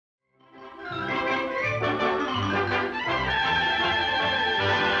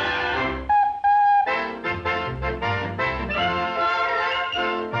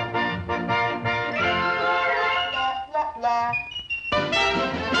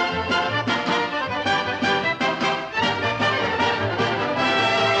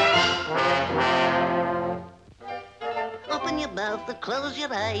close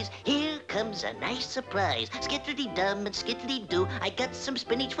your eyes. Here comes a nice surprise. Skittity-dum and skittity-doo. I got some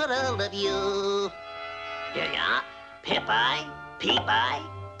spinach for all of you. Here you are. Pip-eye, peep-eye,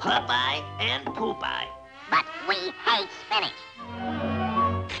 pup-eye, and poop-eye. But we hate spinach.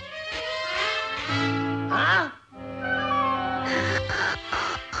 Huh?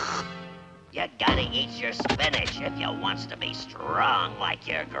 You gotta eat your spinach if you wants to be strong like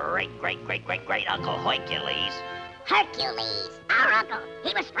your great Uncle Hercules. Hercules, our uncle.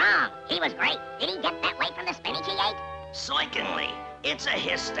 He was strong. He was great. Did he get that way from the spinach he ate? Certainly. It's a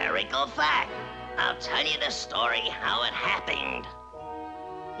hysterical fact. I'll tell you the story how it happened.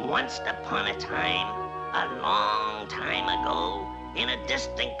 Once upon a time, a long time ago, in a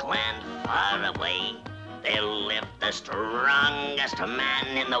distant land far away, there lived the strongest man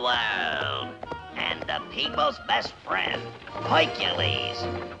in the world, and the people's best friend, Hercules.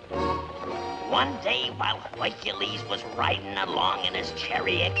 One day, while Hercules was riding along in his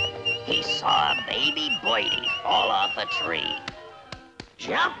chariot, he saw a baby birdie fall off a tree.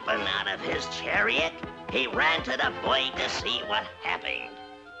 Jumping out of his chariot, he ran to the boy to see what happened.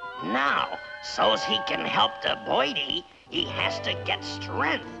 Now, so's he can help the birdie, he has to get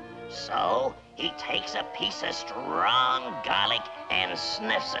strength. So he takes a piece of strong garlic and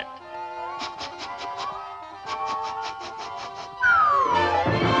sniffs it.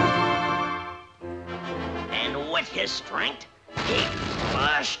 And with his strength, he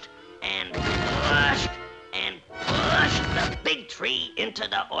pushed and pushed and pushed the big tree into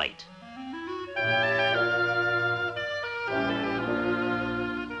the earth.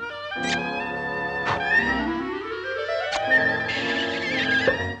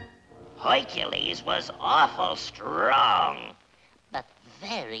 Hercules was awful strong, but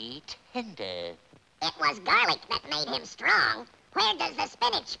very tender. It was garlic that made him strong. Where does the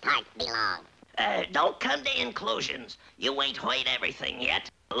spinach part belong? Don't come to inclusions. You ain't heard everything yet.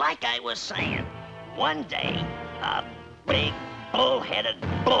 Like I was saying, one day, a big bull-headed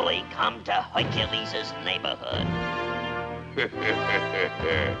bully come to Hercules' neighborhood.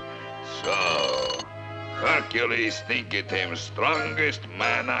 So, Hercules thinketh him strongest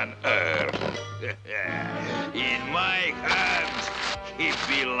man on earth. In my hands, he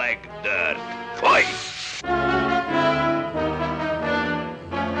be like dirt. Fight!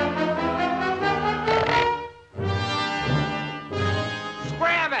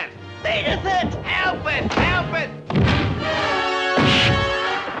 Grab it! Beateth it! Help it! Help it!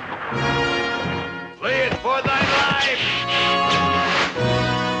 Flee it for thy life!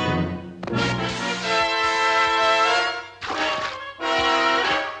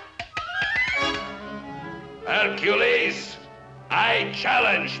 Hercules, I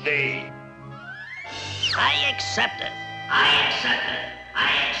challenge thee. I accept it. I accept it.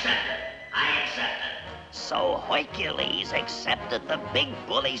 I accept it. I accept it. So Hercules accepted the big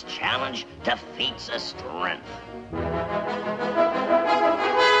bully's challenge to feats of strength.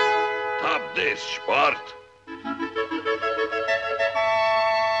 Top this, sport.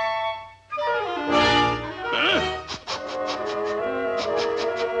 Huh?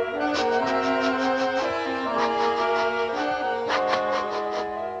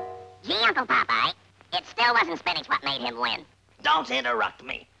 Gee, Uncle Popeye, it still wasn't spinach what made him win. Don't interrupt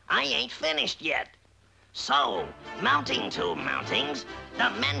me. I ain't finished yet. So, mounting two mountings, the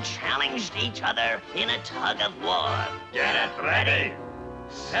men challenged each other in a tug of war. Get it ready.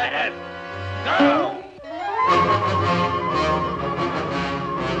 Set it. Go!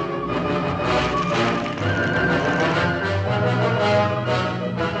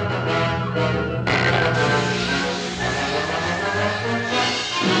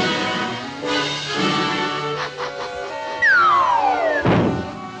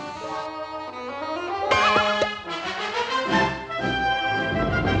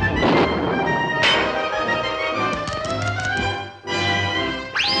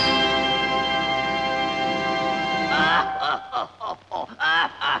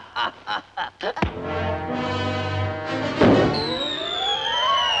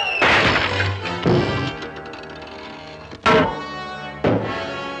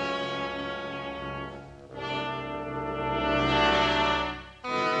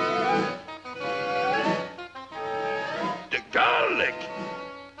 The garlic!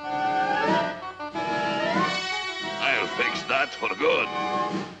 I'll fix that for good.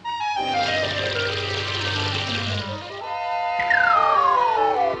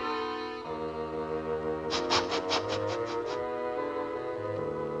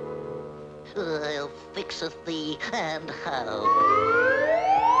 I'll fixeth thee, and how?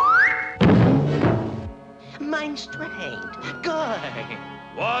 Mine strength, good.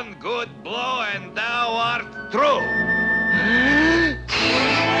 One good blow and thou art through.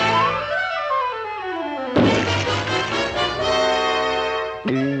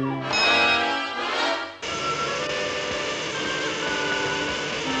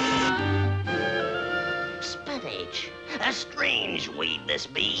 Spinach. A strange weed this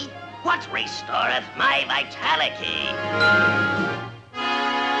be. What restoreth my vitality?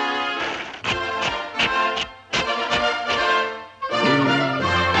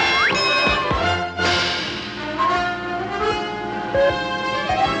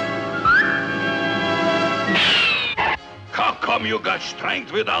 How come you got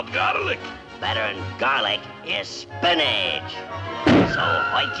strength without garlic? Better than garlic is spinach. So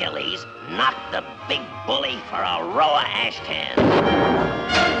Hercules knocked the big bully for a row of ash cans.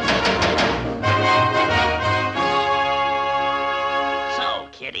 So,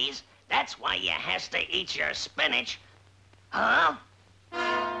 kiddies, that's why you has to eat your spinach. Huh?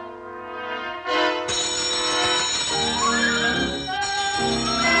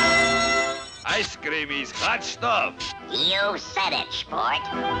 Ice cream is hot stuff. You said it,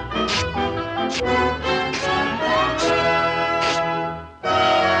 sport.